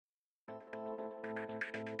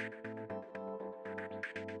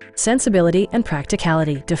Sensibility and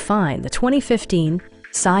practicality define the 2015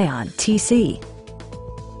 Scion TC.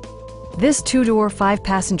 This two-door,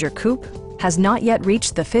 five-passenger coupe has not yet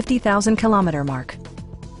reached the 50,000-kilometer mark.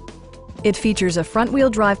 It features a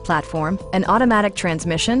front-wheel drive platform, an automatic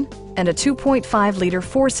transmission, and a 2.5-liter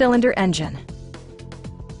four-cylinder engine.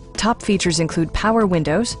 Top features include power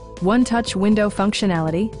windows, one-touch window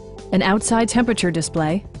functionality, an outside temperature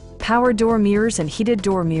display, power door mirrors and heated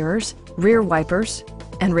door mirrors, rear wipers,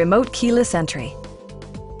 and remote keyless entry.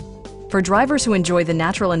 For drivers who enjoy the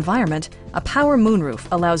natural environment, a power moonroof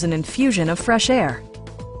allows an infusion of fresh air.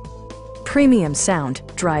 Premium sound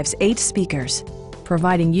drives 8 speakers,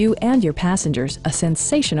 providing you and your passengers a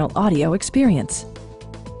sensational audio experience.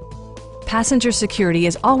 Passenger security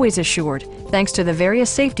is always assured thanks to the various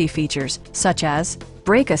safety features such as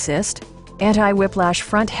brake assist, anti-whiplash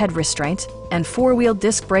front head restraints, and four-wheel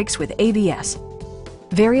disc brakes with ABS.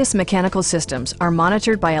 Various mechanical systems are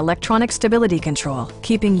monitored by electronic stability control,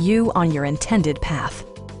 keeping you on your intended path.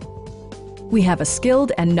 We have a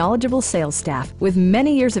skilled and knowledgeable sales staff with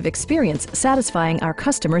many years of experience satisfying our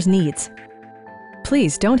customers' needs.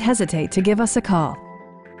 Please don't hesitate to give us a call.